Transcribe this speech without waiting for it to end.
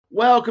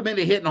Welcome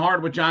into Hittin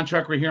Hard with John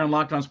Chuckery here on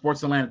Locked On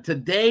Sports Atlanta.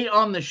 Today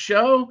on the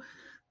show,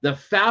 the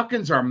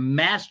Falcons are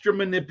master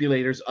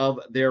manipulators of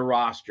their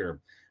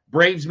roster.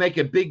 Braves make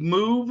a big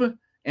move,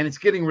 and it's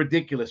getting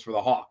ridiculous for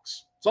the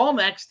Hawks. It's all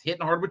next.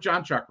 Hittin Hard with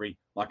John Chuckery,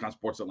 Locked On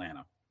Sports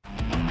Atlanta.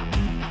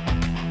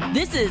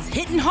 This is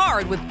Hittin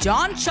Hard with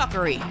John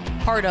Chuckery,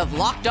 part of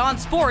Locked On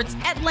Sports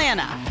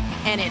Atlanta.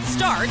 And it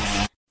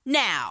starts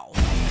now.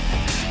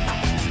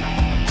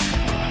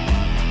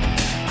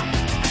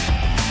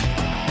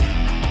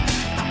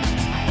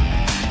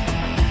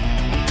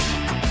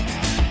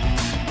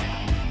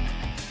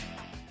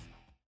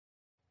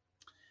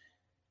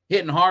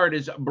 Hittin Hard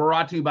is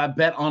brought to you by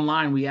Bet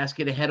Online. We ask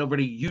you to head over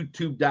to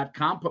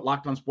youtube.com, put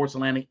Locked On Sports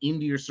Atlanta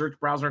into your search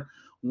browser.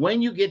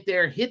 When you get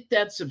there, hit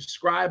that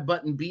subscribe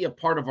button. Be a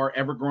part of our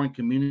ever-growing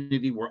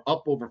community. We're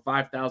up over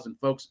 5,000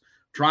 folks,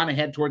 trying to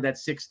head toward that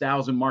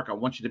 6,000 mark. I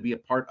want you to be a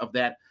part of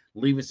that.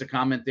 Leave us a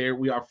comment there.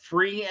 We are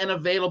free and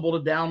available to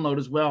download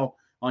as well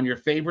on your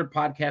favorite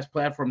podcast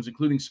platforms,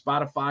 including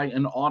Spotify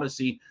and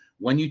Odyssey.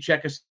 When you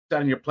check us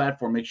out on your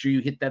platform, make sure you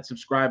hit that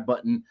subscribe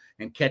button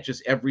and catch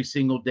us every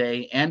single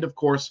day. And, of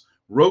course,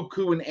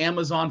 Roku and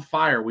Amazon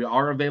Fire. We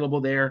are available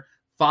there.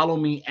 Follow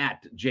me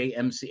at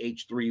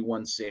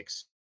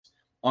JMCH316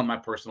 on my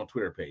personal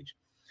Twitter page.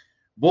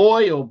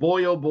 Boy, oh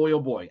boy, oh boy, oh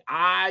boy.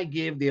 I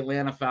give the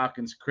Atlanta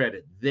Falcons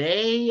credit.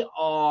 They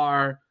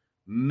are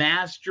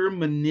master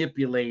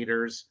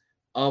manipulators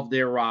of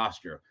their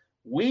roster.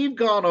 We've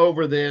gone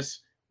over this.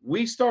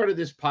 We started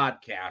this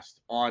podcast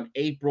on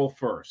April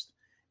 1st.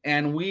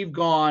 And we've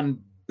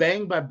gone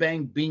bang by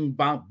bang, bing,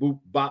 bop, boop,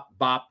 bop,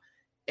 bop.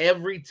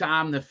 Every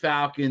time the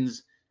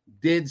Falcons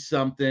did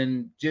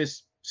something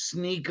just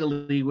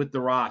sneakily with the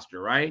roster,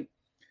 right?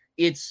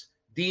 It's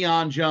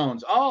Deion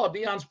Jones. Oh,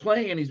 Deion's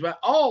playing. He's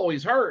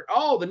hurt.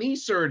 Oh, the knee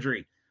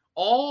surgery.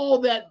 All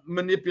that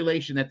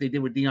manipulation that they did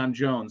with Deion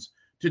Jones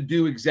to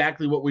do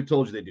exactly what we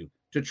told you they do,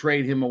 to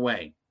trade him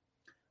away.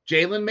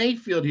 Jalen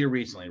Mayfield here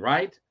recently,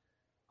 right?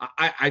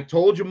 I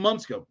told you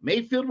months ago,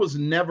 Mayfield was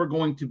never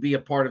going to be a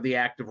part of the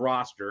active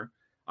roster.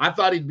 I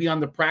thought he'd be on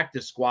the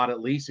practice squad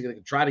at least. They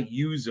could try to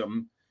use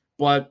him.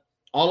 But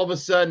all of a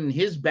sudden,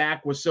 his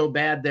back was so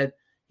bad that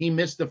he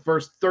missed the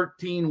first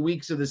 13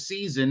 weeks of the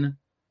season.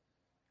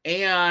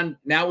 And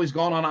now he's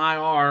gone on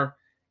IR.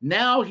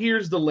 Now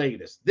here's the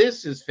latest.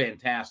 This is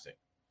fantastic.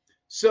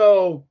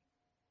 So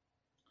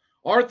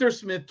Arthur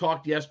Smith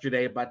talked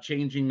yesterday about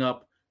changing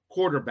up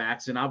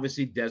quarterbacks. And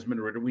obviously Desmond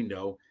Ridder, we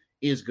know,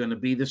 is going to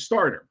be the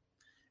starter.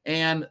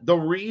 And the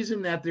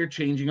reason that they're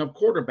changing up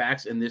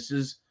quarterbacks, and this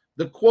is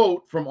the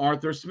quote from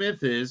Arthur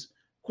Smith is,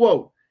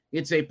 quote,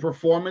 "It's a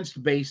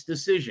performance-based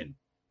decision.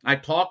 I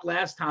talked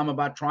last time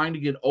about trying to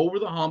get over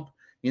the hump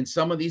in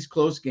some of these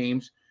close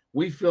games.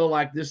 We feel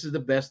like this is the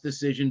best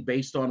decision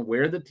based on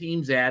where the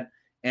team's at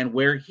and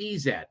where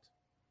he's at.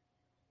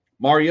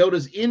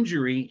 Mariota's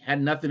injury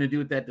had nothing to do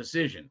with that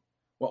decision."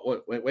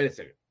 Wait a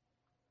second.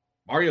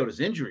 Mariota's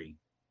injury?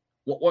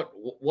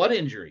 What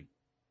injury?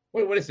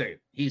 Wait a second.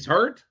 He's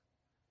hurt?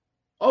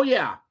 Oh,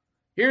 yeah.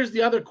 Here's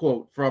the other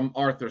quote from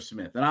Arthur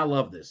Smith, and I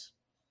love this.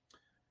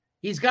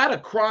 "He's got a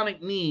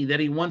chronic knee that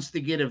he wants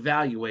to get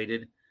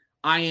evaluated.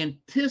 I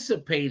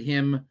anticipate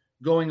him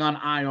going on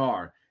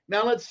IR."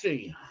 Now, let's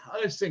see.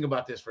 Let's think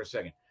about this for a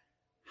second.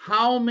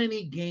 How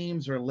many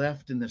games are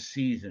left in the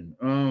season?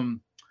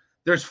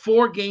 There's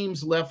 4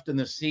 games left in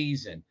the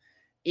season.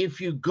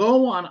 If you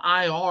go on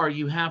IR,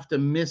 you have to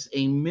miss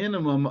a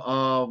minimum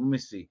of, let me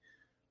see,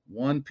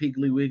 1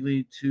 Piggly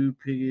Wiggly, 2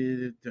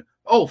 Piggy.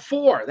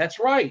 4. That's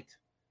right.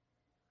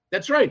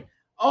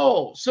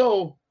 Oh,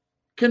 so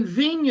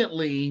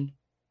conveniently,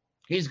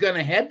 he's going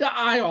to head to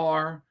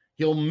IR.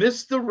 He'll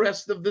miss the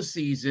rest of the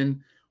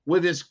season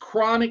with his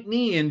chronic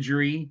knee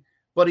injury,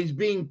 but he's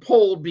being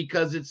pulled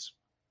because it's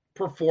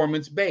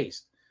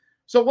performance-based.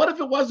 So what if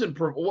it wasn't?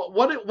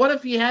 What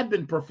if he had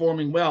been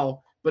performing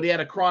well, but he had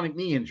a chronic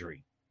knee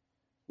injury?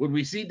 Would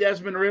we see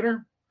Desmond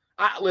Ridder?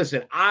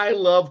 Listen, I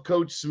love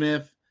Coach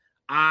Smith.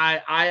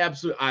 I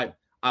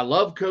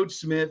love Coach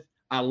Smith.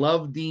 I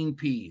love Dean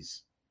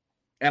Pease.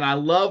 And I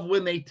love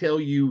when they tell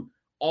you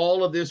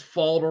all of this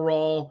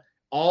falderall,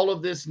 all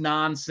of this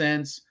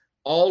nonsense,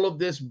 all of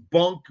this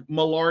bunk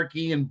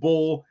malarkey and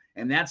bull,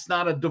 and that's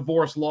not a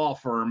divorce law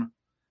firm.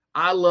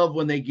 I love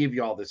when they give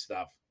you all this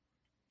stuff.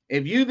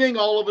 If you think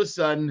all of a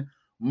sudden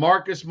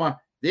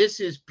this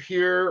is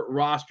pure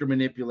roster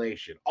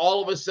manipulation.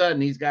 All of a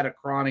sudden he's got a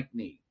chronic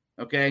knee,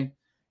 okay?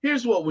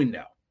 Here's what we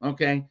know,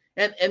 okay?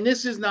 And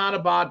this is not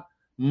about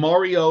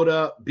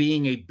Mariota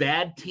being a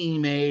bad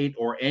teammate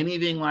or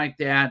anything like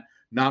that,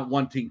 not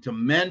wanting to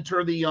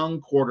mentor the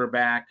young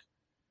quarterback.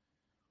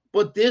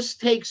 But this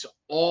takes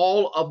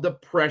all of the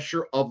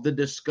pressure of the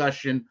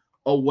discussion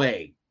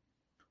away.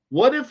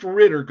 What if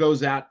Ridder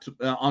goes out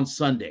on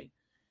Sunday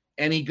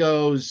and he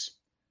goes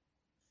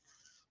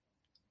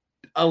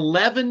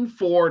 11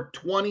 for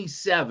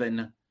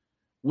 27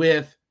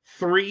 with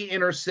 3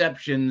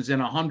 interceptions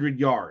and 100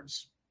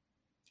 yards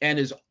and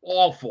is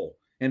awful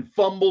and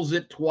fumbles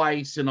it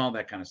twice and all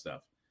that kind of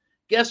stuff?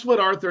 Guess what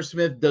Arthur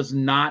Smith does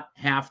not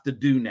have to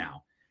do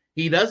now?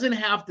 He doesn't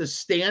have to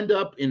stand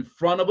up in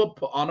front of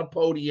on a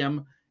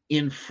podium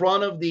in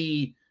front of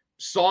the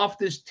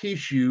softest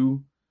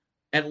tissue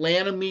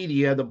Atlanta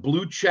media, the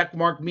blue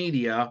checkmark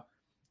media,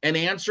 and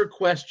answer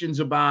questions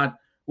about,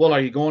 well,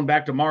 are you going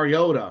back to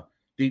Mariota?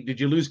 Did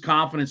you lose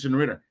confidence in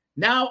Ritter?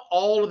 Now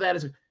all of that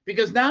is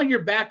because now your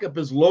backup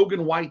is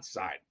Logan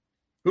Whiteside,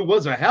 who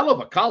was a hell of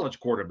a college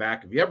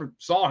quarterback. If you ever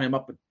saw him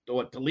up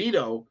at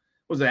Toledo,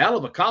 was a hell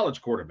of a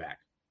college quarterback.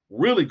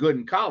 Really good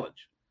in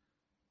college.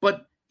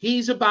 But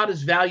he's about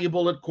as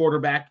valuable at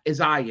quarterback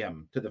as I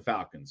am to the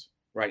Falcons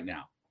right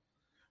now.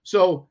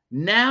 So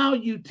now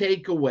you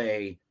take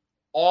away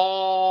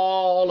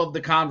all of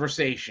the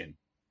conversation.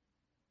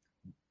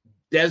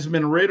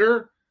 Desmond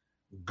Ritter,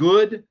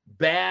 good,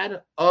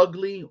 bad,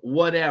 ugly,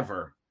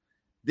 whatever.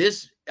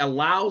 This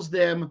allows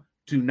them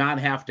to not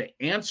have to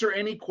answer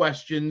any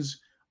questions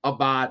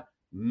about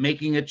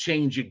making a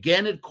change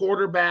again at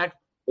quarterback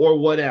or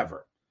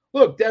whatever.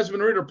 Look,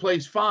 Desmond Ritter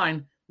plays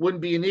fine,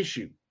 wouldn't be an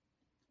issue.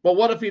 But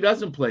what if he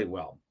doesn't play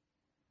well?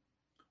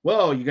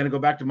 Well, you're going to go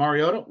back to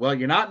Mariota? Well,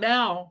 you're not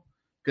now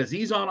because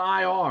he's on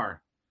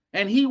IR,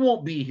 and he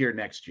won't be here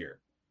next year.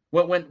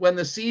 When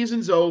the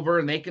season's over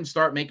and they can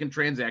start making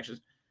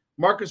transactions,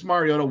 Marcus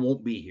Mariota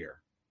won't be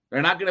here.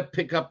 They're not going to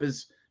pick up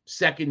his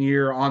second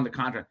year on the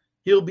contract.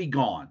 He'll be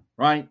gone,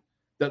 right?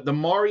 The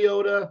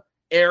Mariota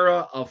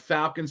era of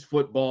Falcons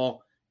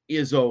football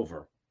is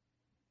over.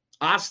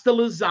 Hasta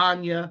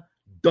lasagna,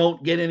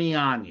 don't get any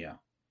on you,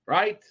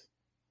 right?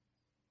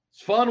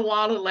 It's fun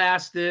while it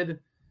lasted.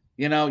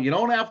 You know, you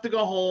don't have to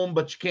go home,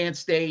 but you can't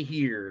stay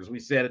here, as we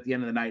said at the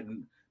end of the night,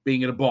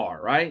 being at a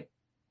bar, right?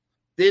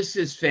 This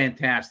is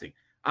fantastic.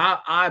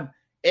 I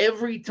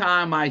every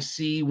time I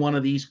see one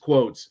of these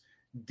quotes,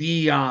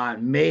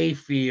 Dion,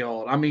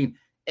 Mayfield, I mean,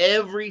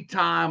 every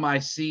time I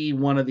see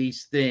one of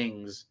these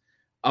things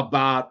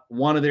about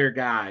one of their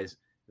guys,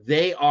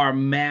 they are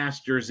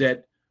masters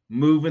at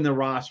moving the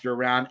roster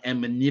around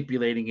and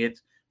manipulating it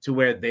to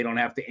where they don't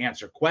have to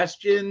answer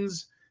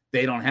questions.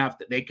 They don't have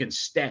to, they can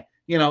stash.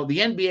 You know, the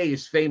NBA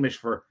is famous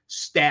for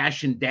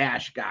stash and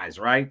dash guys,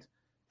 right?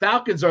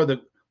 Falcons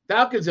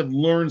have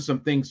learned some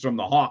things from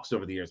the Hawks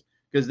over the years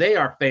because they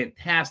are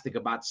fantastic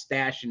about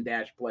stash and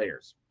dash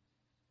players.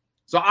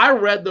 So I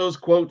read those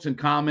quotes and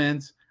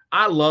comments.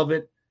 I love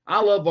it. I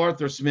love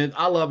Arthur Smith.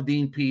 I love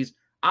Dean Pease.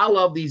 I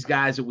love these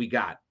guys that we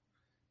got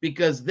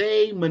because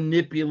they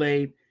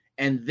manipulate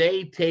and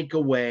they take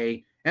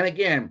away. And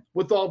again,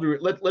 with all due,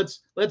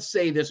 let's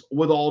say this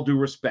with all due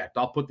respect.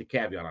 I'll put the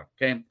caveat on it,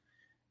 okay?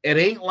 It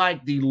ain't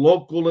like the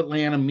local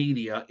Atlanta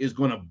media is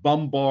going to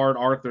bombard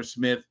Arthur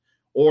Smith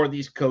or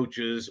these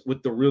coaches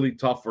with the really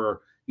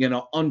tougher,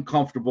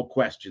 uncomfortable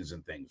questions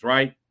and things,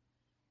 right?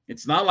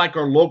 It's not like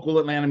our local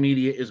Atlanta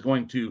media is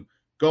going to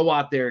go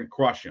out there and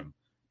crush them,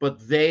 but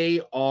they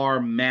are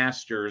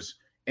masters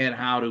at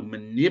how to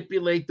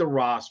manipulate the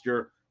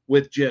roster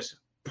with just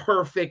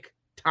perfect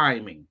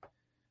timing.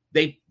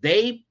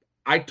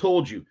 I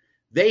told you,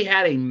 they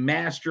had a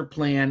master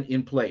plan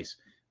in place.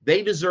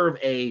 They deserve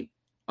a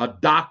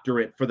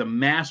doctorate for the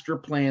master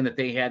plan that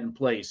they had in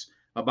place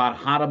about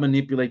how to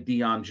manipulate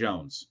Deion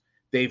Jones.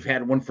 They've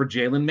had one for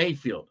Jalen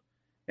Mayfield.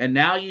 And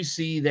now you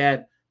see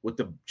that with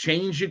the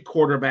change at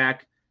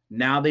quarterback,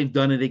 now they've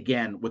done it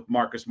again with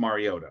Marcus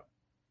Mariota.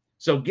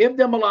 So give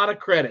them a lot of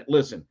credit.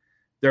 Listen,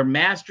 they're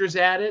masters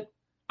at it.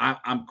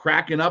 I'm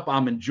cracking up.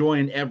 I'm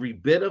enjoying every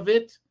bit of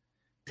it.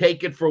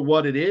 Take it for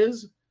what it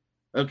is.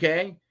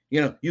 Okay?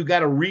 You got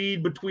to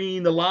read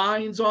between the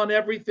lines on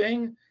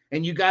everything,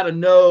 and you got to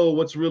know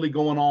what's really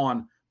going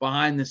on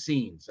behind the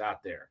scenes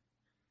out there.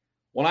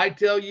 When I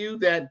tell you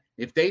that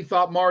if they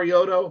thought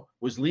Mariota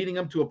was leading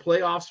them to a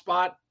playoff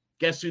spot,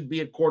 guess who'd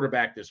be at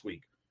quarterback this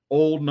week?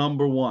 Old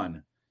number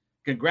one.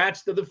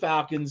 Congrats to the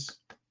Falcons.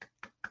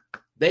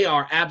 They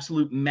are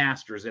absolute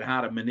masters at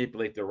how to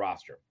manipulate their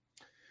roster.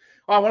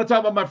 I want to talk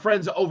about my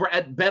friends over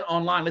at Bet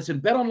Online. Listen,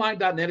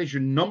 betonline.net is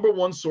your number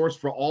one source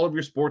for all of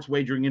your sports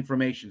wagering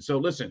information. So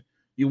listen,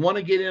 you want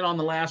to get in on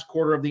the last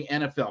quarter of the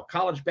NFL.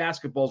 College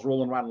basketball's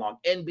rolling right along.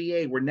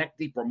 NBA, we're neck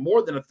deep. We're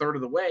more than a third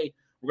of the way.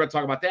 We're going to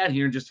talk about that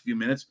here in just a few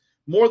minutes.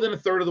 More than a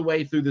third of the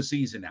way through the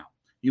season now.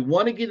 You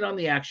want to get in on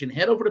the action,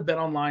 head over to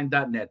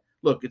betonline.net.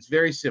 Look, it's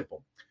very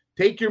simple.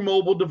 Take your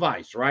mobile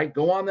device, right?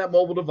 Go on that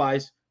mobile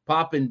device,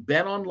 pop in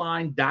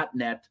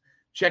betonline.net.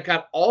 Check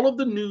out all of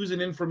the news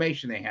and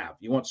information they have.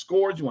 You want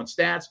scores, you want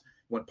stats,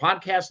 you want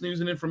podcast news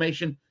and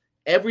information.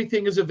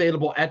 Everything is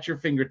available at your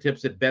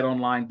fingertips at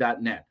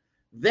betonline.net.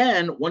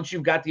 Then, once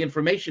you've got the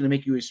information to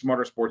make you a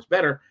smarter sports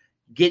bettor,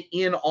 get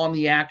in on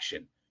the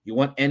action. You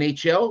want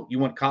NHL, you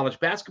want college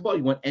basketball,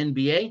 you want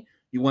NBA,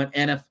 you want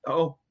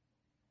NFL.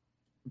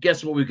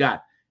 Guess what we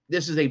got?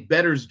 This is a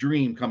bettor's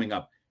dream coming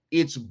up.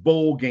 It's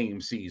bowl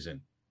game season,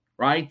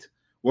 right?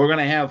 We're going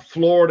to have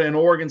Florida and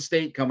Oregon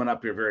State coming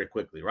up here very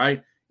quickly,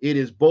 right? It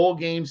is bowl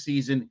game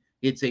season.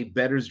 It's a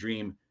bettor's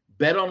dream.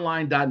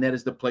 BetOnline.net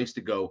is the place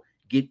to go.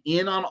 Get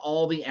in on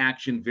all the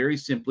action very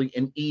simply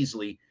and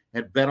easily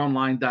at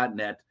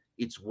BetOnline.net.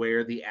 It's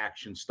where the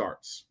action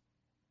starts.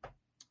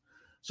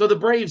 So the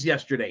Braves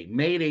yesterday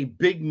made a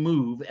big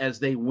move as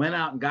they went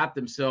out and got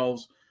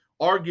themselves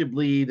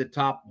arguably the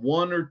top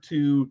 1 or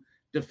 2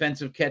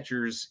 defensive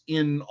catchers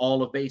in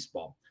all of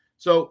baseball.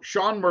 So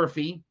Sean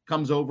Murphy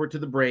comes over to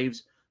the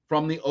Braves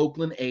from the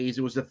Oakland A's.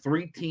 It was a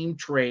 3-team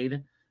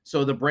trade.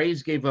 So the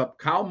Braves gave up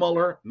Kyle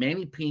Muller,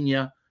 Manny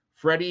Pena,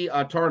 Freddie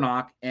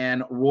Tarnok,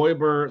 and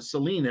Royber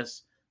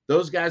Salinas.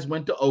 Those guys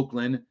went to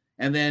Oakland.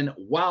 And then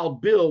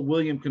Wild Bill,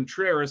 William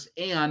Contreras,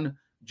 and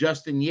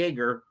Justin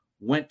Yeager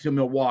went to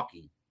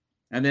Milwaukee.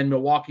 And then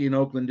Milwaukee and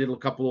Oakland did a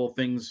couple of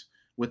things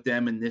with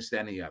them and this,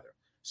 that, and the other.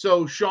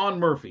 So Sean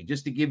Murphy,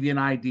 just to give you an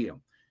idea,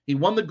 he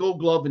won the Gold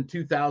Glove in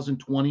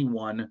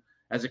 2021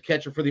 as a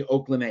catcher for the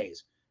Oakland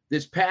A's.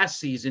 This past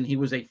season, he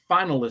was a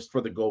finalist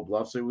for the Gold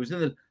Glove, so he was in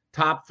the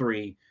top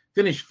 3,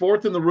 finished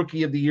 4th in the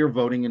Rookie of the Year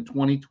voting in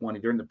 2020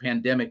 during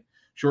the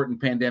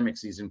shortened pandemic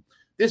season.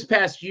 This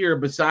past year,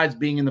 besides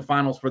being in the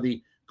finals for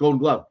the Gold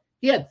Glove,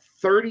 he had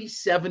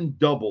 37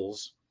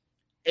 doubles,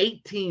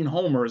 18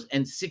 homers,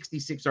 and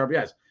 66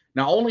 RBIs.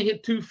 Now, only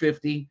hit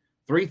 250,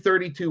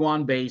 332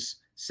 on base,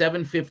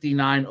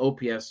 759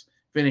 OPS,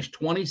 finished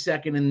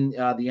 22nd in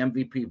the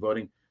MVP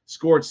voting,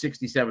 scored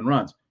 67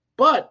 runs,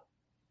 but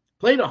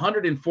played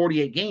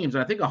 148 games,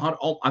 and I think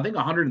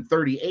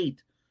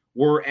 138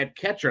 were at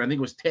catcher. I think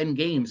it was 10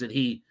 games that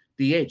he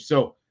DH.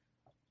 So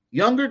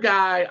younger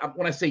guy,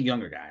 when I say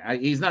younger guy,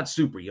 he's not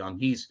super young.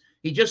 He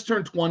just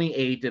turned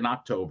 28 in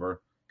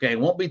October. Okay,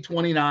 won't be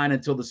 29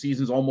 until the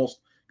season's almost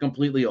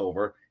completely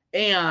over.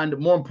 And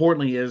more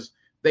importantly is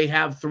they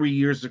have 3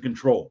 years of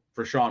control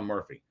for Sean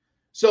Murphy.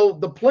 So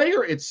the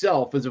player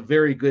itself is a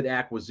very good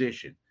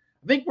acquisition.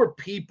 I think where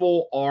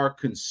people are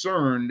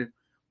concerned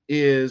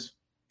is,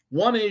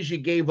 one is you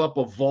gave up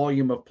a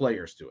volume of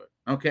players to it,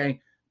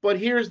 okay? But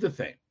here's the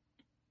thing,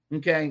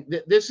 okay?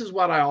 This is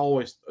what I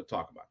always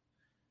talk about.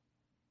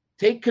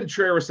 Take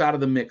Contreras out of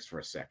the mix for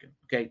a second,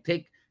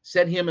 okay?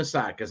 Set him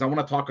aside because I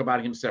want to talk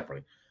about him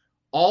separately.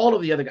 All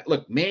of the other guys,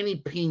 look, Manny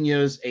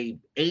Pena's a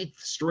 8th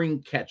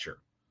string catcher,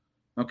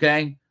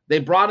 okay? They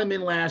brought him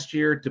in last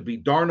year to be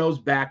Darno's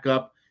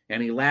backup,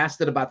 and he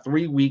lasted about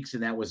 3 weeks,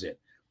 and that was it.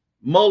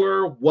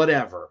 Muller,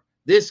 whatever.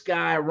 This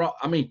guy,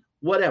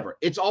 whatever.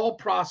 It's all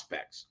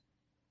prospects.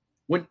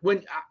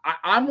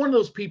 I'm one of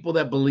those people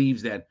that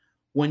believes that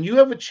when you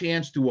have a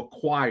chance to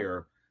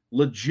acquire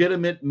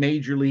legitimate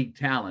major league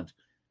talent,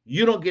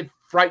 you don't get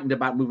frightened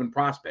about moving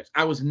prospects.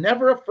 I was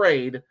never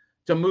afraid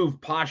to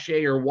move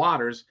Pache or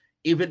Waters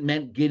if it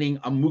meant getting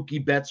a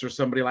Mookie Betts or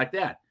somebody like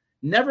that.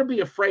 Never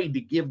be afraid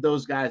to give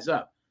those guys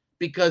up,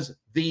 because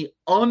the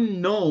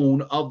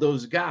unknown of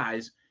those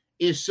guys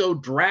is so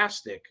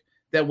drastic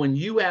that when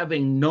you have a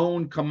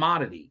known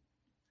commodity,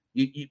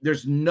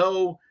 there's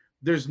no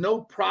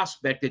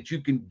prospect that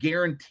you can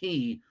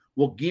guarantee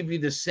will give you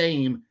the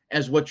same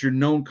as what your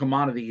known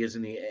commodity is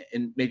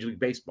in Major League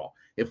Baseball.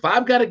 If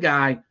I've got a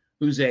guy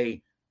who's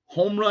a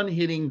home run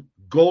hitting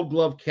Gold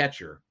Glove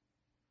catcher,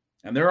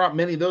 and there aren't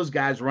many of those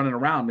guys running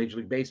around Major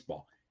League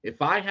Baseball,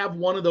 if I have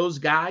one of those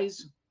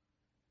guys,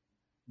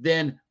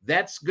 then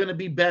that's going to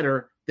be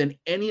better than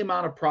any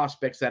amount of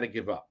prospects that I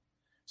give up.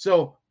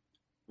 So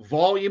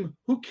volume,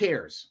 who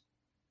cares?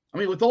 I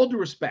mean, with all due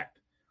respect,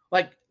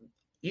 like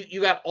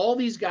you got all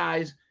these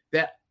guys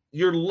that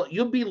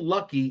you'll be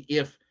lucky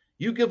if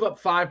you give up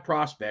 5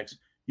 prospects.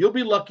 You'll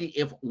be lucky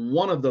if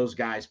one of those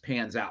guys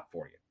pans out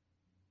for you.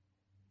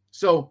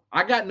 So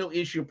I got no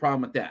issue or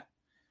problem with that.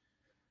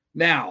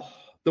 Now,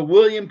 the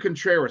William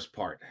Contreras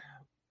part,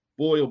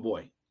 boy, oh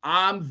boy,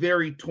 I'm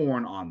very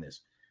torn on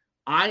this.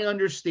 I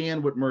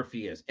understand what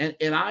Murphy is.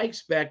 And I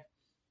expect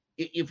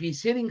if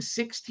he's hitting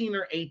 16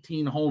 or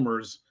 18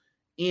 homers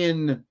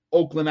in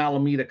Oakland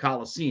Alameda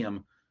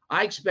Coliseum,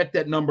 I expect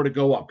that number to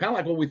go up. Kind of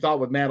like what we thought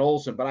with Matt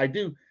Olson, but I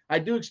do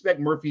expect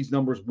Murphy's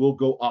numbers will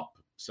go up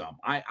some.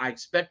 I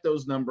expect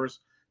those numbers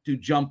to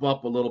jump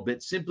up a little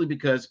bit simply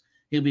because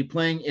he'll be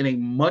playing in a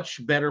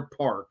much better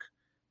park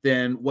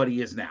than what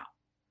he is now.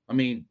 I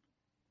mean,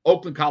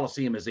 Oakland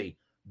Coliseum is a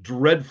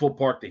dreadful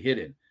park to hit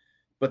in.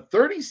 But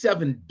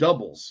 37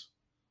 doubles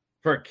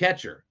for a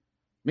catcher,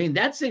 I mean,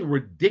 that's a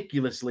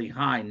ridiculously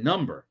high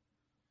number.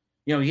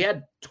 You know, he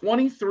had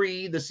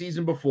 23 the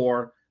season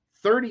before,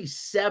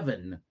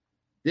 37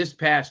 this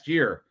past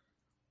year.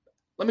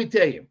 Let me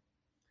tell you,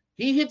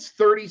 he hits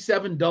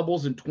 37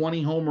 doubles and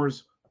 20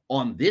 homers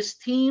on this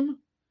team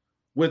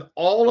with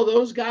all of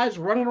those guys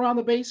running around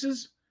the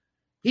bases.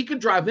 He could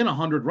drive in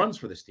 100 runs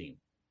for this team.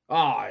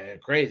 Oh, yeah,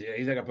 crazy.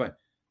 He's not going to play.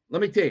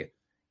 Let me tell you,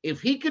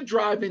 if he could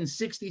drive in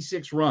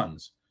 66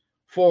 runs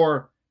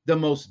for the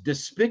most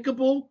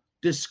despicable,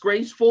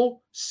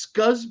 disgraceful,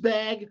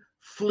 scuzzbag,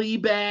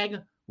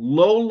 fleabag,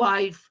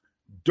 low-life,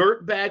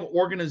 dirtbag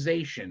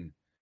organization,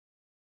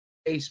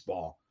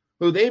 baseball,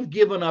 who they've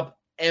given up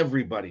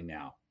everybody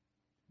now.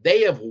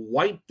 They have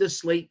wiped the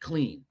slate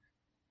clean.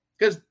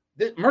 Because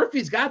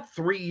Murphy's got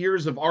 3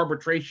 years of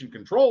arbitration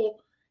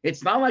control.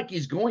 It's not like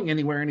he's going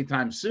anywhere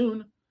anytime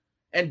soon.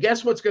 And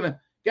guess what's gonna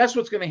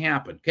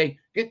happen? Okay,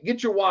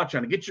 get your watch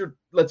on it.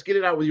 Let's get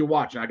it out with your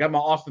watch. And I got my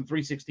Austin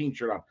 316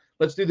 shirt on.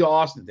 Let's do the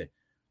Austin thing.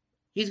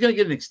 He's gonna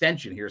get an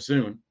extension here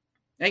soon,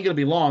 Ain't going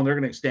to be long. They're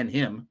going to extend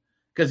him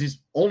because he's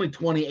only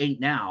 28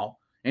 now,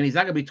 and he's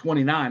not going to be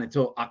 29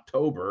 until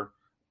October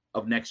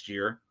of next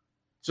year.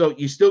 So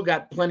you still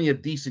got plenty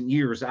of decent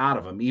years out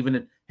of him,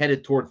 even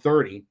headed toward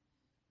 30.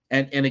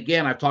 And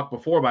again, I've talked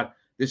before about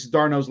this is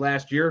Darno's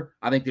last year.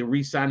 I think they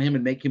re-sign him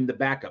and make him the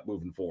backup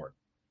moving forward.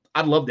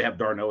 I'd love to have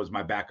Darno as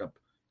my backup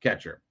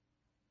catcher.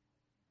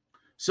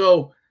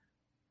 So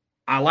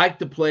I like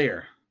the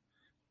player,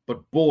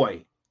 but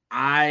boy,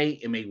 I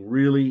am a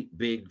really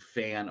big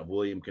fan of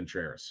William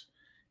Contreras.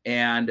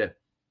 And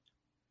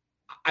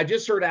I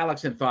just heard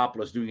Alex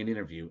Anthopoulos doing an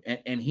interview,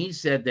 and he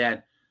said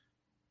that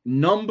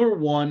number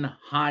one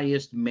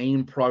highest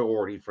main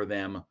priority for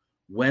them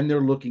when they're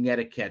looking at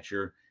a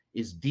catcher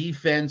is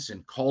defense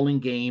and calling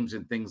games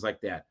and things like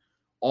that.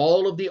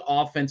 All of the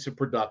offensive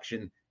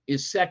production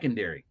is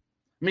secondary.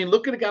 I mean,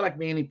 look at a guy like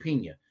Manny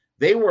Pena.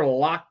 They were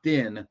locked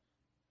in,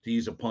 to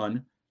use a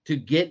pun, to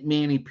get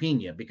Manny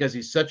Pena because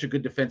he's such a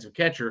good defensive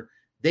catcher.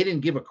 They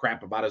didn't give a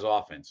crap about his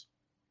offense.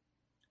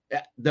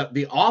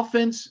 The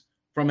offense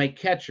from a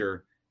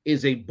catcher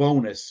is a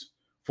bonus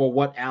for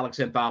what Alex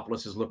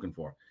Anthopoulos is looking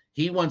for.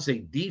 He wants a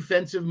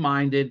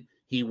defensive-minded,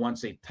 he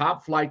wants a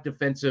top-flight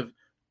defensive,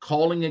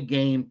 calling a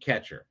game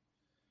catcher.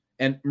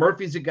 And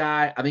Murphy's a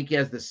guy, I think he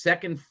has the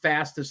second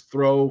fastest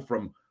throw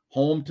from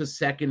home to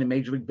second in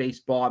Major League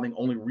Baseball. I think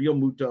only Real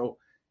Muto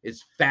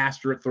is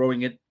faster at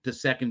throwing it to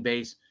second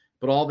base.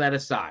 But all that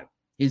aside,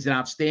 he's an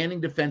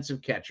outstanding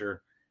defensive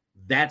catcher.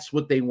 That's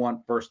what they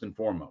want first and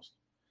foremost.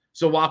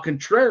 So while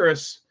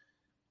Contreras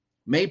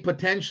may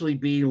potentially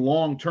be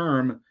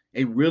long-term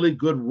a really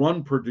good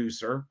run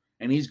producer,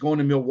 and he's going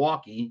to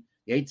Milwaukee,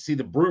 you hate to see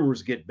the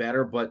Brewers get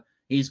better, but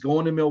he's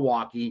going to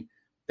Milwaukee.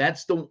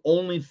 That's the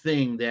only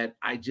thing that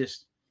I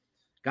just,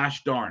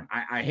 gosh darn,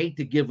 I hate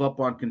to give up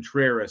on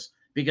Contreras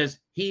because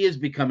he is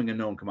becoming a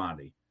known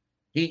commodity.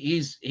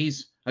 He's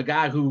a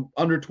guy who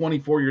under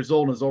 24 years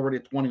old is already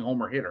a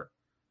 20-homer hitter.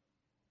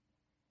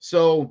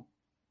 So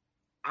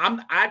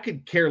I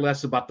could care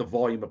less about the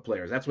volume of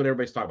players. That's what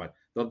everybody's talking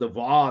about. The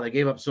vol, they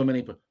gave up so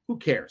many. Who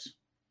cares?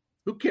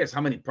 Who cares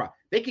how many?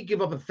 They could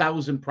give up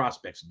 1,000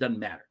 prospects. It doesn't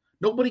matter.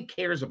 Nobody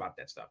cares about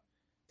that stuff.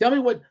 Tell me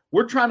what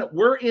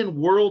we're in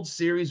World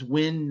Series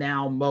win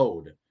now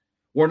mode.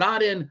 We're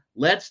not in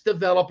let's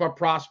develop our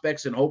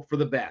prospects and hope for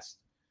the best.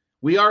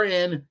 We are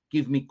in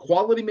give me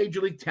quality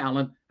Major League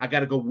talent. I got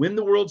to go win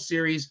the World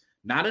Series,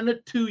 not in a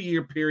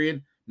 2-year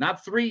period,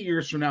 not 3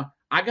 years from now.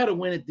 I got to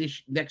win it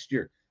next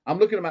year. I'm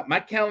looking at my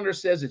calendar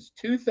says it's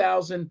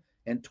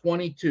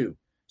 2022.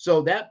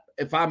 So that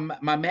if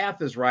my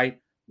math is right,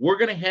 we're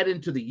going to head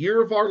into the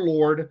year of our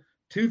Lord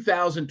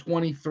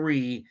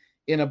 2023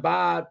 in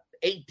about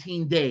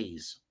 18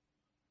 days.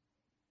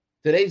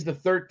 Today's the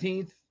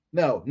 13th.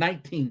 No,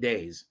 19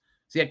 days.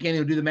 See, I can't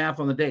even do the math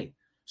on the date.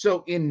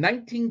 So in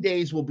 19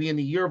 days, we'll be in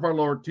the year of our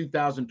Lord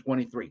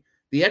 2023.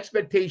 The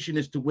expectation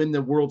is to win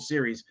the World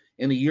Series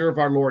in the year of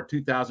our Lord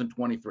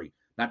 2023.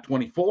 Not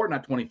 24,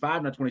 not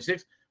 25, not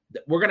 26.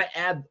 We're going to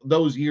add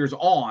those years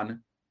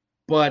on,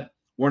 but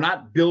we're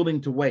not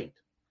building to wait.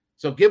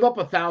 So give up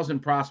 1,000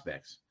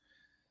 prospects.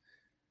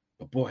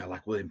 But boy, I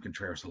like William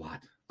Contreras a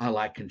lot. I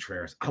like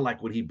Contreras. I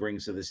like what he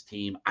brings to this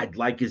team. I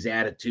like his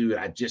attitude.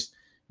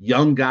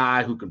 Young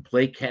guy who can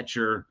play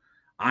catcher.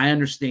 I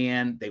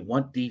understand they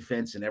want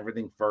defense and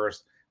everything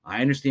first.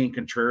 I understand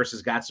Contreras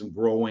has got some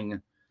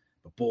growing,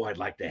 but boy, I'd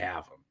like to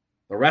have him.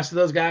 The rest of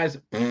those guys,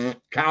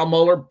 Kyle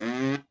Muller,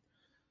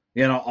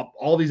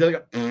 all these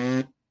other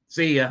guys,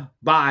 see ya,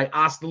 bye,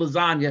 hasta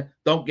lasagna,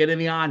 don't get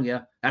any on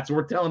ya. That's what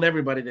we're telling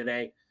everybody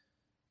today.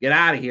 Get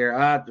out of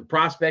here. The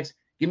prospects,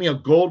 give me a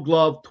Gold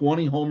Glove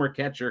 20-homer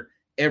catcher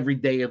every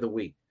day of the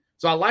week.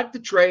 So I like the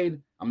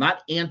trade. I'm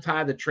not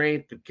anti the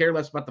trade. Could care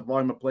less about the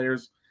volume of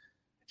players.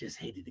 I just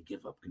hated to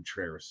give up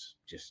Contreras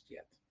just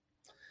yet.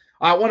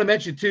 I want to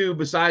mention, too,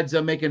 besides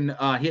making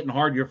Hittin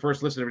Hard your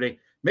first listen every day,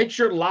 make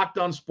sure Locked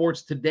On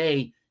Sports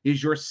Today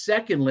is your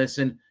second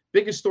listen.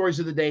 Biggest stories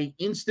of the day,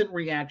 instant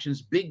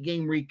reactions, big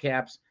game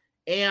recaps,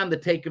 and the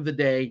take of the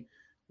day.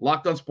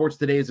 Locked On Sports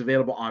Today is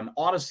available on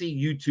Odyssey,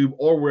 YouTube,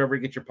 or wherever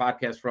you get your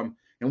podcast from.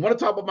 And want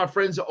to talk about my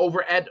friends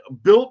over at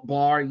Built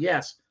Bar.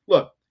 Yes,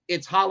 look,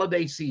 it's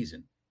holiday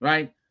season,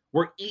 right?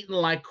 We're eating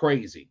like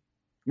crazy.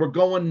 We're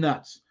going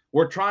nuts.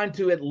 We're trying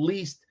to at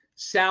least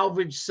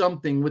salvage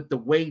something with the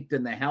weight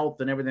and the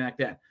health and everything like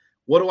that.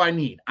 What do I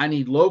need? I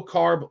need low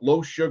carb,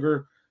 low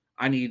sugar.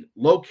 I need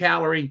low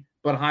calorie,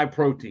 but high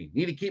protein.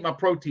 Need to keep my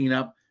protein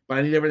up, but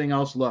I need everything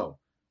else low.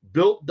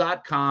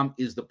 Built.com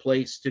is the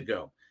place to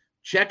go.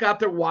 Check out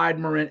their wide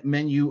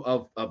menu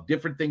of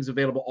different things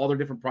available, all their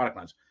different product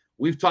lines.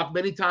 We've talked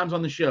many times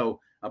on the show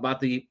about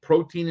the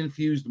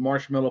protein-infused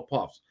marshmallow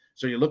puffs.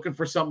 So you're looking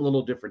for something a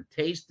little different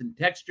taste and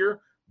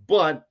texture,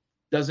 but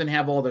doesn't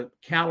have all the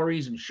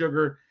calories and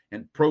sugar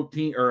and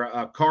protein or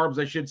carbs,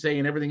 I should say,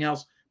 and everything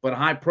else, but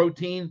high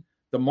protein.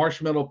 The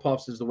marshmallow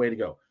puffs is the way to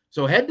go.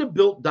 So head to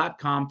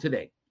Built.com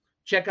today.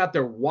 Check out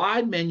their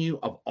wide menu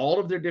of all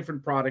of their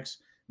different products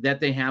that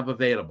they have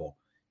available.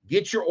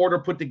 Get your order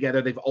put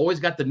together. They've always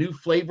got the new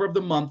flavor of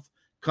the month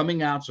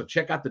coming out, so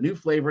check out the new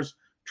flavors.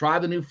 Try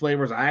the new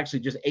flavors. I actually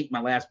just ate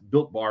my last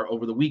Built Bar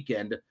over the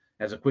weekend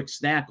as a quick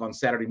snack on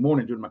Saturday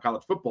morning doing my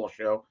college football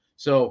show.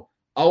 So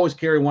I always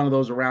carry one of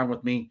those around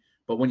with me.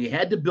 But when you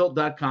head to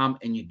Built.com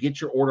and you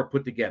get your order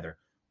put together,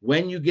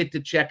 when you get to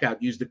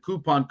checkout, use the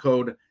coupon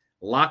code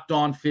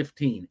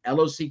LOCKEDON15,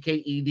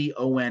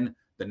 LOCKEDON,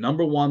 the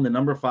number 1, the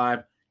number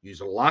 5. Use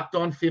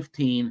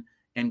LOCKEDON15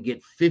 and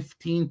get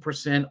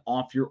 15%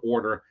 off your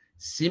order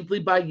simply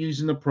by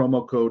using the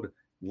promo code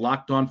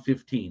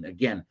LOCKEDON15.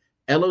 Again,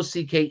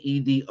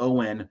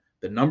 LOCKEDON,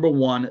 the number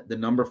 1, the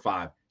number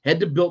 5. Head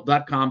to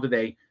Built.com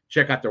today.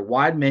 Check out their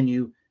wide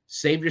menu.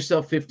 Save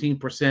yourself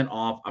 15%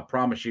 off. I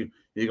promise you,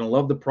 you're going to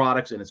love the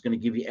products, and it's going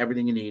to give you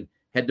everything you need.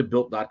 Head to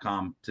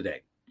Built.com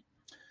today.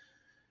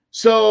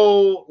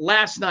 So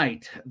last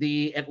night,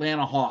 the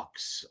Atlanta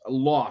Hawks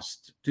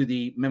lost to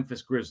the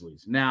Memphis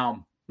Grizzlies.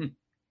 Now,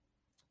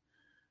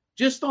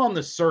 just on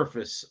the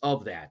surface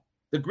of that,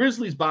 the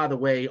Grizzlies, by the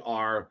way,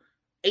 are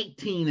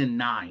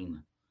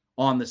 18-9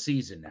 on the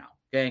season now,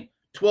 okay?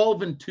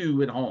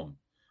 12-2 at home.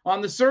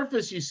 On the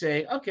surface, you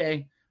say,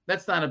 okay,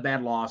 that's not a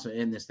bad loss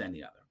in this, then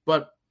the other.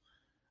 But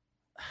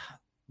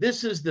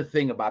this is the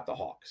thing about the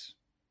Hawks.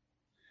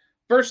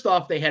 First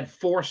off, they had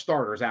 4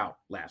 starters out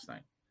last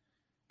night.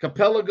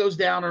 Capella goes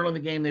down early in the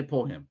game. They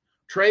pull him.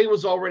 Trey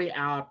was already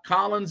out.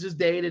 Collins is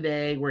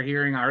day-to-day. We're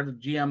hearing, I heard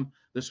the GM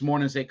this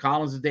morning say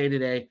Collins is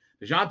day-to-day.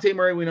 DeJounte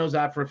Murray, we know, is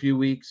out for a few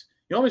weeks.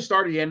 The only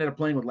starter he ended up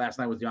playing with last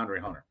night was DeAndre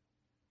Hunter.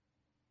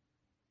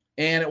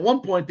 And at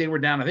one point, they were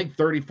down, I think,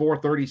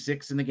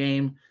 34-36 in the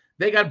game.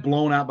 They got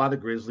blown out by the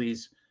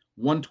Grizzlies,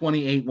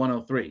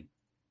 128-103.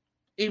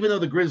 Even though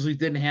the Grizzlies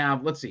didn't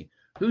have, let's see,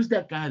 who's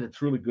that guy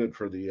that's really good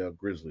for the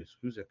Grizzlies?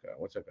 Who's that guy?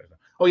 What's that guy's name?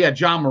 Oh, yeah,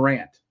 John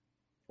Morant.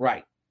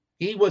 Right.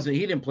 He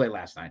didn't play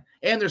last night.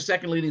 And their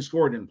second leading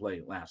scorer didn't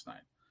play last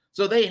night.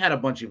 So they had a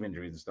bunch of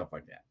injuries and stuff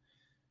like that.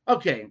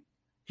 Okay,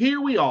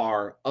 here we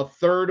are, a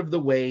third of the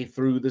way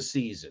through the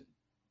season.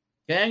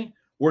 Okay?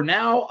 We're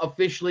now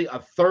officially a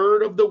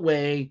third of the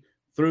way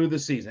through the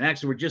season.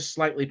 Actually, we're just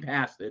slightly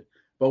past it,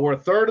 but we're a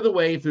third of the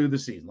way through the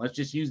season. Let's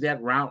just use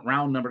that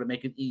round number to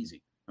make it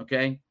easy.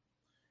 Okay?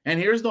 And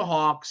here's the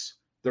Hawks.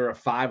 They're a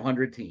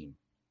 500 team.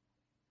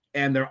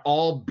 And they're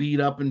all beat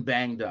up and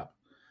banged up.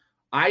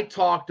 I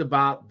talked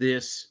about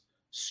this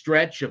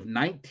stretch of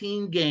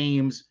 19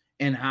 games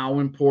and how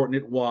important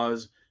it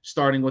was,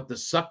 starting with the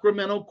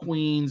Sacramento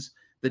Queens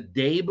the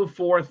day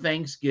before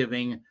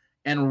Thanksgiving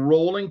and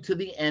rolling to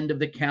the end of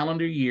the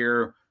calendar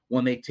year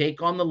when they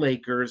take on the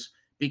Lakers,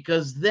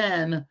 because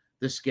then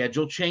the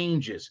schedule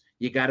changes.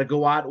 You got to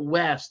go out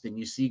west and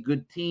you see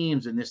good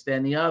teams and this, that,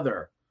 and the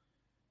other.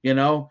 You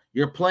know,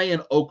 you're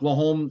playing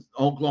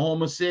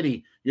Oklahoma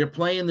City. You're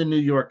playing the New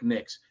York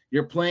Knicks.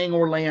 You're playing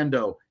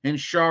Orlando and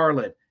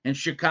Charlotte and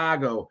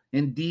Chicago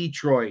and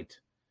Detroit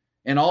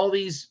and all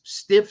these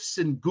stiffs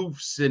and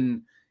goofs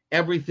and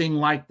everything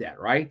like that,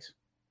 right?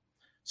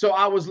 So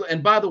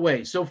and by the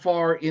way, so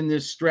far in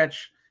this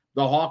stretch,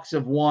 the Hawks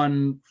have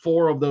won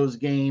 4 of those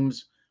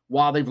games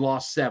while they've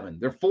lost 7.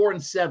 They're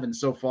 4-7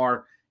 so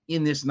far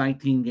in this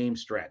 19-game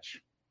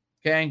stretch,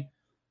 okay?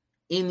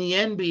 In the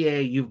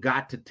NBA, you've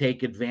got to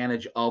take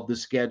advantage of the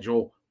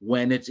schedule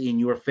when it's in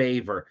your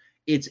favor.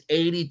 It's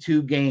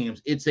 82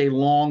 games. It's a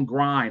long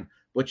grind,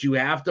 but you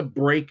have to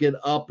break it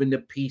up into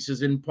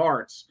pieces and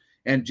parts.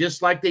 And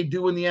just like they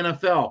do in the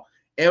NFL,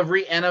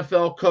 every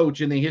NFL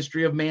coach in the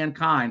history of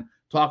mankind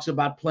talks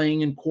about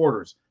playing in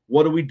quarters.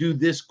 What do we do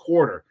this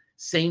quarter?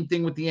 Same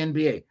thing with the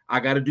NBA. I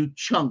got to do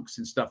chunks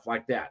and stuff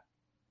like that.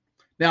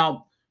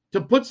 Now,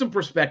 to put some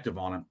perspective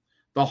on it,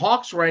 the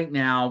Hawks right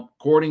now,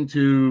 according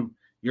to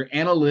your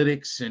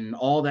analytics and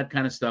all that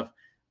kind of stuff,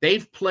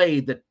 they've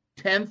played the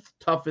 10th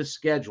toughest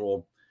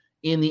schedule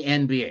in the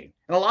NBA.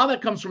 And a lot of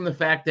that comes from the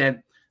fact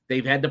that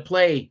they've had to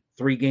play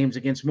 3 games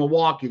against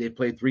Milwaukee. They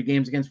played 3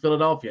 games against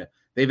Philadelphia.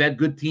 They've had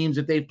good teams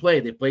that they've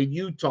played. They played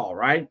Utah,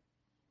 right?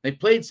 They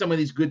played some of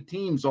these good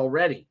teams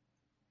already.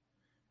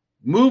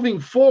 Moving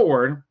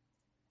forward,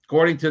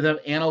 according to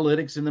the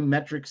analytics and the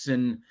metrics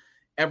and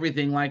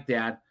everything like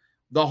that,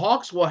 the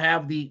Hawks will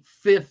have the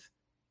 5th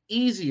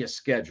easiest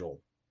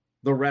schedule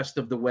the rest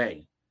of the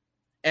way.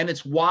 And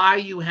it's why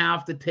you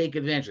have to take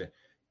advantage of it.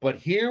 But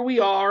here we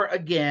are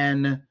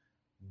again,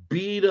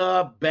 beat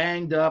up,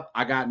 banged up.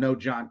 I got no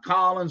John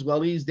Collins.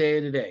 Well, he's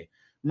day-to-day.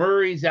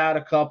 Murray's out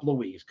a couple of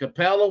weeks.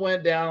 Capella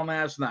went down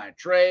last night.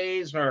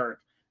 Trey's hurt.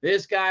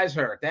 This guy's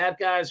hurt. That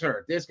guy's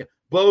hurt. This guy.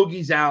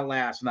 Bogey's out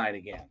last night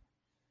again.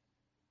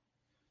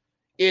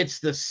 It's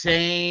the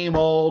same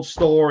old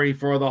story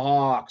for the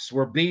Hawks.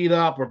 We're beat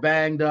up. We're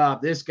banged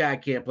up. This guy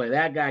can't play.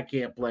 That guy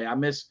can't play. I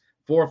missed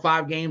 4 or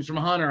 5 games from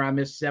Hunter. I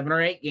missed 7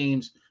 or 8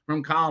 games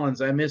from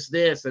Collins. I missed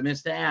this. I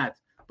missed that.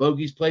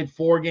 Bogey's played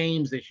 4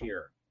 games this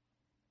year.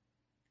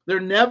 They're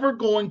never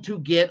going to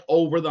get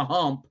over the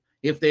hump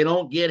if they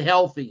don't get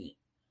healthy.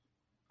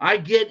 I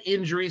get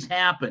injuries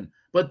happen,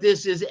 but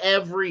this is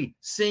every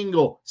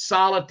single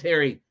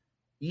solitary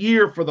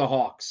year for the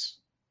Hawks.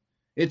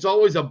 It's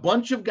always a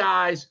bunch of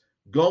guys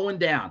going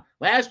down.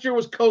 Last year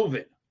was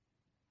COVID.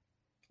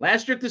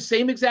 Last year at the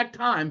same exact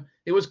time,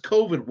 it was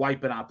COVID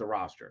wiping out the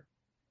roster.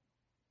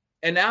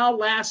 And now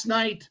last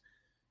night,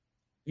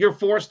 you're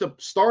forced to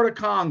start a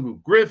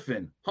Kongu,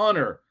 Griffin,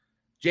 Hunter,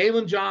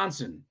 Jalen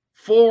Johnson,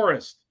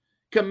 Forrest.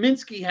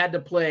 Kaminsky had to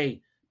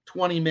play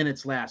 20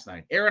 minutes last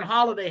night. Aaron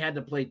Holiday had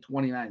to play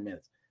 29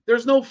 minutes.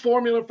 There's no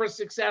formula for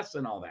success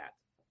and all that.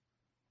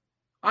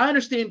 I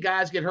understand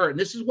guys get hurt, and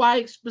this is why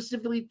I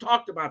specifically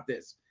talked about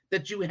this,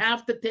 that you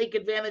have to take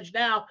advantage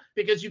now,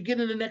 because you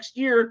get into next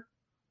year,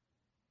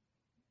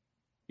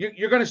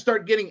 you're going to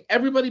start getting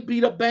everybody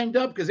beat up, banged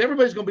up, because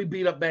everybody's going to be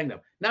beat up, banged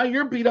up. Now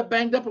you're beat up,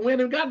 banged up, and we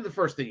haven't even gotten to the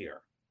first of the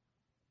year.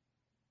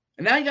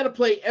 And now you got to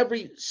play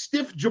every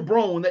stiff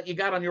jabron that you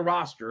got on your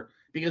roster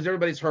because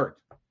everybody's hurt.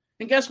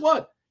 And guess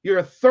what? You're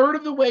a third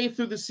of the way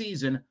through the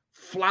season,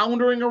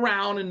 floundering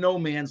around in no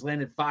man's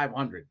land at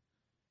 500.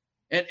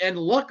 And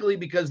luckily,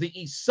 because the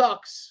East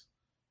sucks,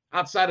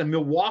 outside of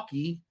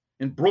Milwaukee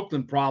and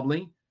Brooklyn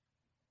probably,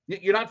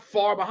 you're not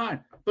far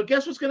behind. But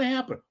guess what's going to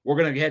happen? We're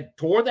going to head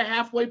toward the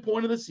halfway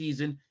point of the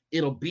season.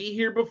 It'll be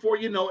here before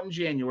you know it in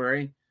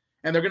January.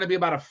 And they're going to be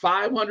about a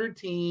 500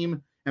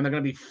 team, and they're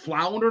going to be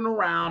floundering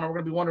around. And we're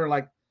going to be wondering,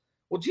 like,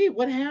 well, gee,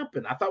 what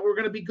happened? I thought we were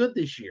going to be good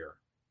this year.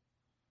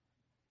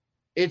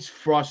 It's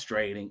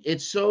frustrating.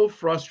 It's so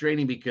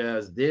frustrating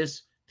because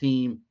this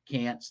team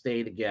can't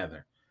stay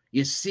together.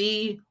 You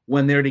see,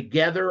 when they're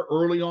together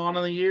early on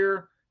in the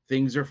year,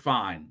 things are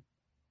fine.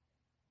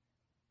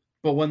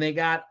 But when they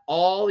got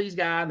all these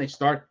guys and they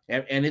start,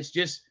 and it's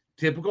just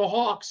typical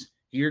Hawks,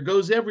 here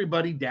goes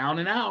everybody down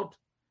and out.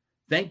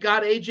 Thank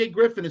God A.J.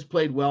 Griffin has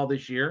played well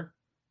this year.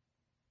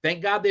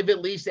 Thank God they've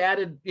at least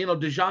added,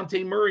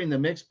 DeJounte Murray in the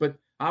mix, but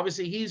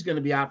obviously he's going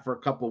to be out for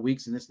a couple of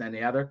weeks and this, that, and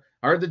the other.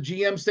 I heard the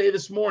GM say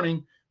this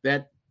morning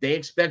that they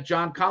expect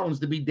John Collins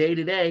to be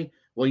day-to-day.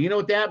 Well, you know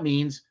what that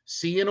means.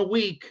 See you in a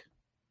week.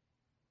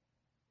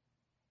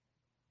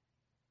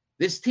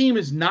 This team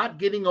is not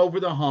getting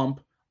over the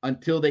hump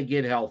until they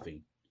get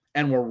healthy.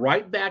 And we're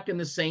right back in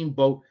the same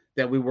boat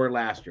that we were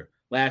last year.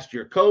 Last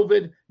year,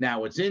 COVID.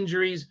 Now it's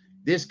injuries.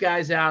 This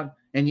guy's out.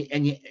 And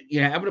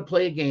you're having to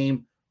play a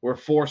game where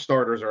 4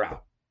 starters are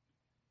out.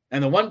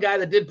 And the one guy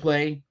that did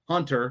play,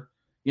 Hunter,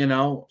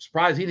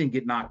 surprised he didn't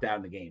get knocked out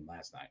in the game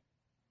last night.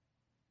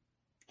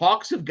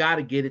 Hawks have got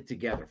to get it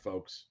together,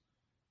 folks.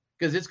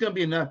 Because it's going to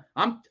be enough.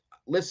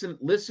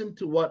 Listen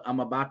to what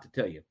I'm about to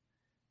tell you.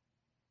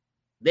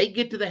 They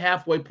get to the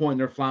halfway point and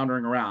they're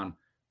floundering around.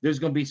 There's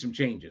going to be some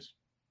changes.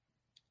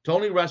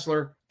 Tony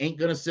Ressler ain't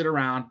going to sit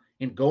around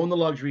and go in the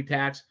luxury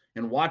tax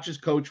and watch his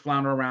coach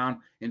flounder around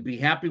and be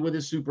happy with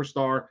his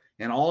superstar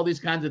and all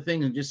these kinds of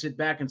things and just sit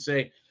back and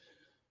say,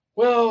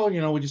 well,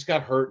 we just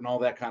got hurt and all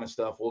that kind of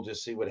stuff. We'll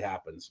just see what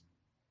happens.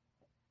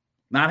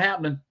 Not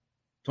happening.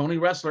 Tony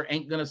Ressler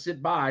ain't going to sit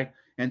by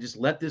and just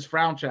let this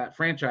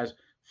franchise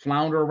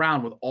flounder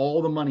around with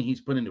all the money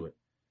he's put into it.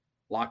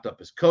 Locked up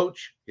his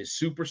coach, his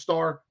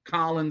superstar,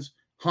 Collins,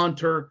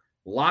 Hunter,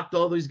 locked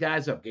all these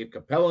guys up, gave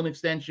Capella an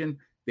extension.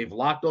 They've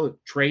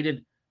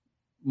traded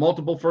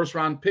multiple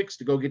first-round picks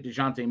to go get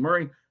DeJounte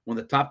Murray, one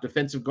of the top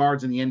defensive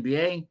guards in the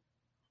NBA.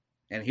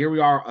 And here we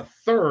are, a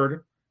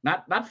third,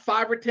 not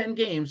 5 or 10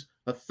 games,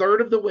 a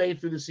third of the way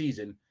through the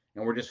season,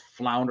 and we're just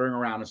floundering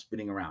around and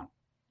spinning around.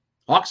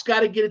 Hawks got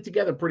to get it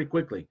together pretty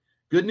quickly.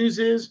 Good news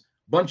is,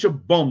 bunch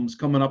of bums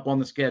coming up on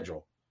the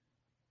schedule.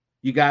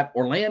 You got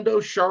Orlando,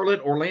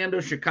 Charlotte,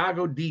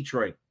 Chicago,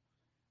 Detroit.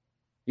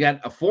 You got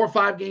a 4 or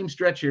 5 game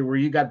stretch here where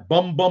you got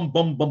bum.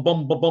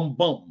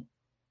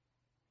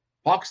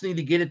 Hawks need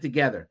to get it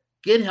together.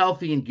 Get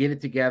healthy and get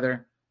it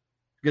together.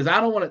 Because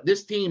I don't want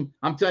this team,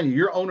 I'm telling you,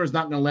 your owner's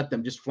not going to let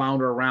them just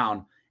flounder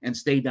around and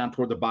stay down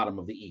toward the bottom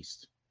of the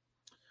East.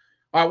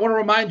 All right, I want to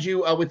remind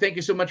you, we thank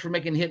you so much for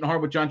making Hittin'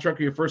 Hard with John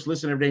Chuckery your first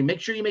listen every day. Make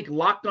sure you make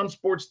Locked On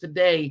Sports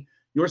Today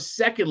your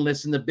second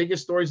listen, the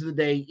biggest stories of the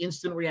day,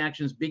 instant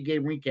reactions, big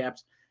game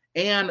recaps,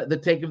 and the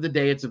take of the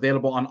day. It's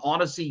available on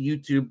Odyssey,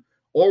 YouTube,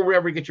 or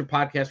wherever you get your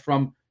podcast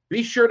from.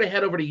 Be sure to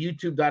head over to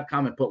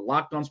youtube.com and put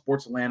Locked On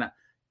Sports Atlanta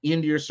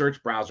into your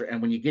search browser.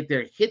 And when you get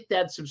there, hit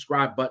that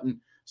subscribe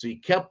button so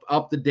you kept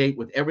up to date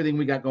with everything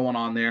we got going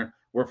on there.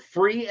 We're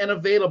free and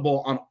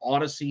available on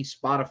Odyssey,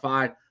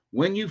 Spotify.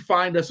 When you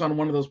find us on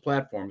one of those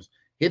platforms,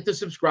 hit the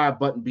subscribe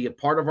button, be a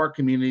part of our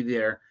community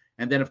there.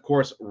 And then, of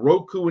course,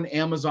 Roku and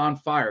Amazon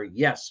Fire.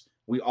 Yes,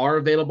 we are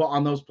available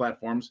on those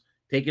platforms.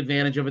 Take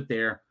advantage of it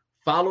there.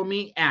 Follow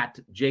me at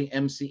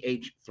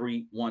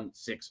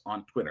JMCH316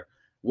 on Twitter.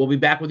 We'll be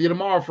back with you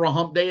tomorrow for a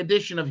Hump Day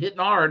edition of Hittin'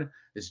 Hard.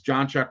 This is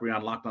John Chuckery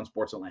on Locked On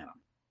Sports Atlanta.